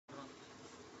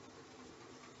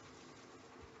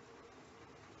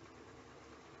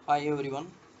Hi everyone,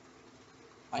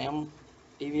 I am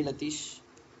TV Latish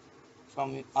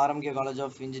from R.M.K College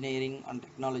of Engineering and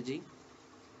Technology,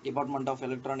 Department of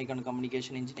Electronic and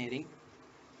Communication Engineering.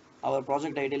 Our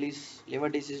project title is Liver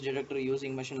Disease Detector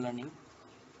using Machine Learning.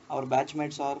 Our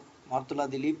batchmates are Martula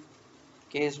Dilip,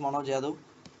 K.S. Manoj Yadav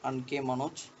and K.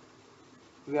 Manoj.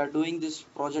 We are doing this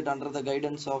project under the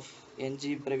guidance of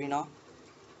N.G. Pravina,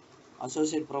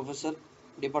 Associate Professor,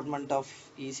 Department of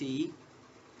ECE.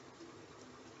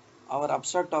 Our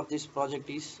abstract of this project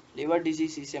is liver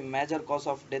disease is a major cause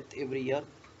of death every year.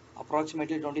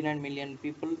 Approximately 29 million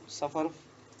people suffer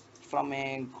from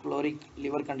a chronic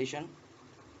liver condition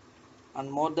and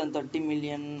more than 30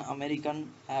 million Americans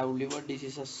have liver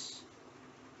diseases.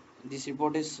 This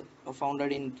report is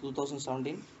founded in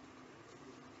 2017.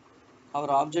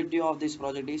 Our objective of this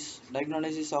project is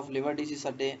diagnosis of liver disease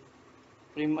at a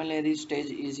preliminary stage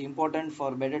is important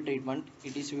for better treatment.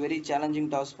 It is very challenging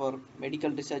task for medical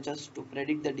researchers to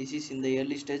predict the disease in the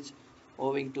early stage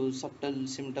owing to subtle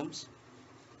symptoms.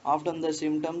 Often the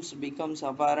symptoms becomes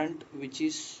apparent which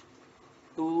is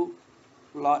too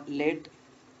late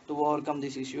to overcome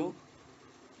this issue.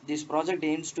 This project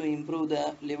aims to improve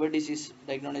the liver disease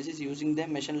diagnosis using the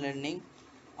machine learning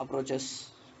approaches.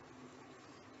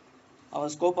 Our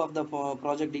scope of the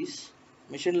project is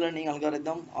machine learning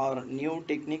algorithm or new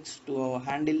techniques to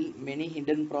handle many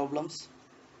hidden problems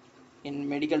in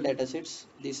medical datasets.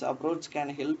 This approach can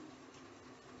help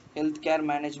healthcare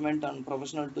management and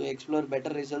professional to explore better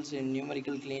results in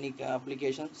numerical clinic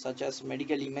applications such as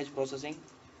medical image processing,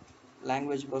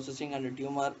 language processing, and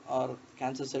tumor or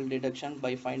cancer cell detection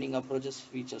by finding approaches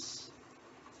features.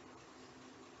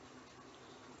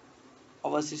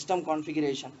 Our system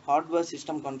configuration, hardware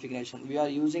system configuration. We are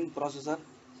using processor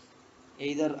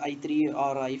either i3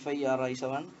 or i5 or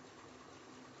i7.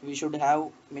 We should have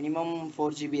minimum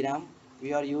 4 GB RAM.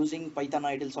 We are using Python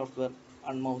idle software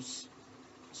and mouse.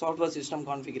 Software system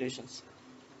configurations.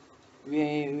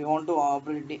 We want to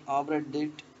operate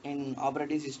it in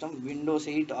operating system Windows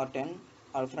 8 or 10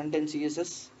 or front-end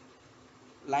CSS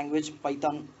language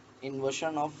Python in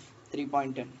version of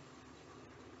 3.10.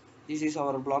 This is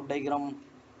our block diagram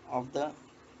of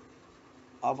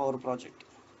our project,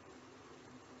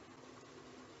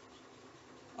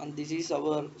 and this is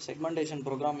our segmentation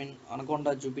program in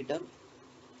Anaconda Jupyter.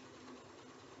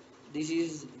 This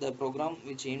is the program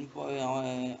which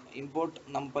import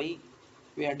NumPy.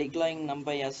 We are declaring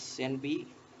NumPy as NP,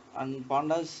 and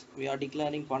pandas we are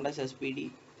declaring pandas as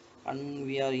PD, and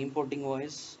we are importing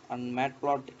OS and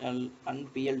matplotlib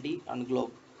and PLT and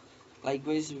globe.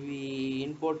 Likewise, we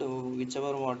import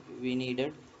whichever what we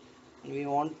needed. We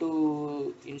want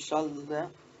to install the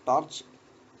torch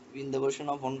in the version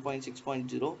of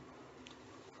 1.6.0.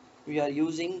 We are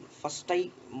using first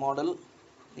eye model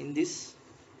in this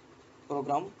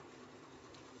program.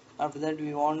 After that,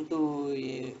 we want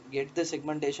to get the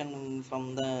segmentation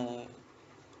from our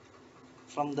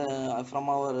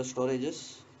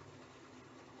storages.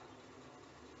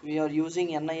 We are using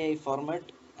NII format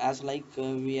as like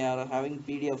we are having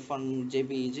PDF and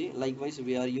JPEG. Likewise,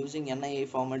 we are using NII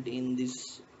format in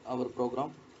this our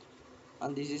program,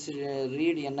 and this is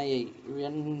read NII.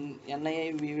 When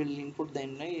NII we will input the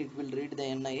NII, it will read the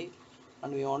NII,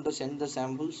 and we want to send the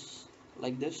samples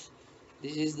like this.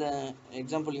 This is the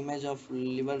example image of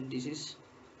liver disease.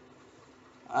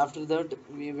 After that,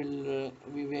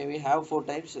 we have four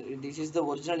types. This is the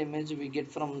original image we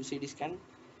get from CT scan,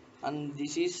 and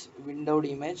this is windowed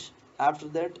image. After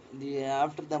that,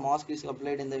 after the mask is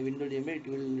applied in the windowed image, it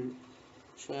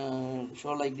will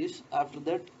show like this. After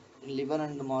that, liver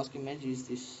and mask image is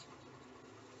this.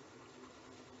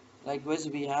 Likewise,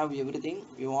 we have everything.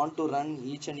 We want to run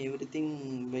each and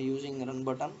everything by using run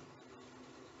button.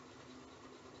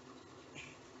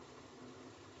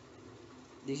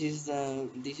 This is the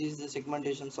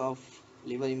segmentations of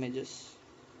liver images.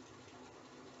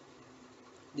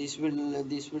 This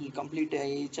will complete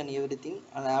each and everything,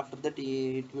 and after that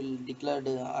it will declare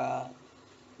the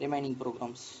remaining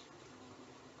programs.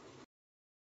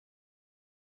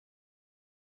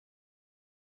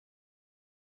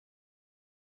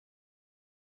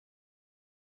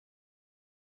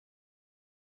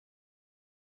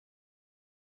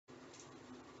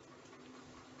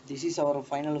 This is our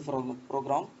final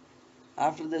program.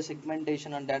 After the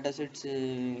segmentation and datasets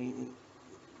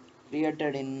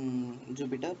created in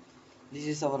Jupyter, this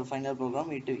is our final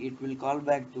program. It will call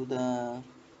back to the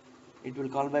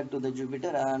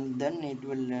Jupyter, and then it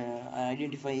will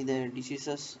identify the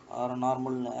diseases or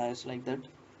normal as like that.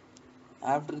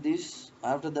 After this,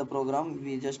 after the program,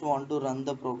 we just want to run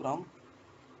the program.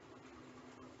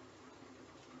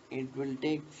 It will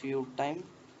take few time,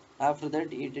 After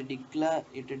that it declare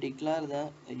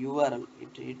the URL.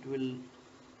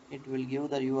 It will give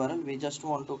the URL. We just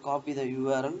want to copy the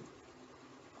URL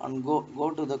and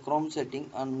go to the Chrome setting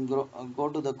and go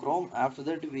to the Chrome. After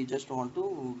that we just want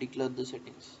to declare the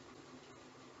settings.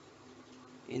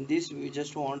 In this we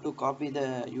just want to copy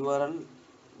the URL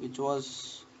which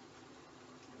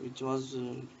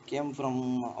came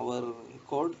from our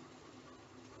code.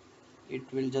 It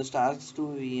will just ask to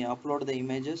we upload the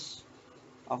images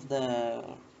of the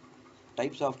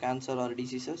types of cancer or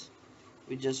diseases.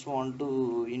 We just want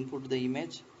to input the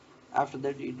image. After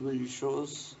that it will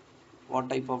shows what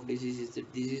type of disease is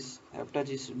it. This is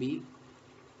hepatitis B,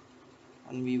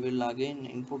 and we will again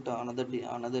input another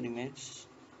image.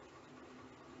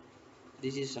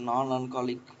 This is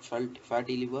non-alcoholic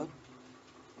fatty liver,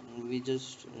 and we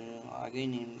just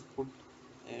again input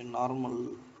a normal.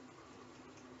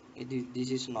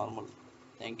 This is normal.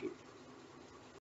 Thank you.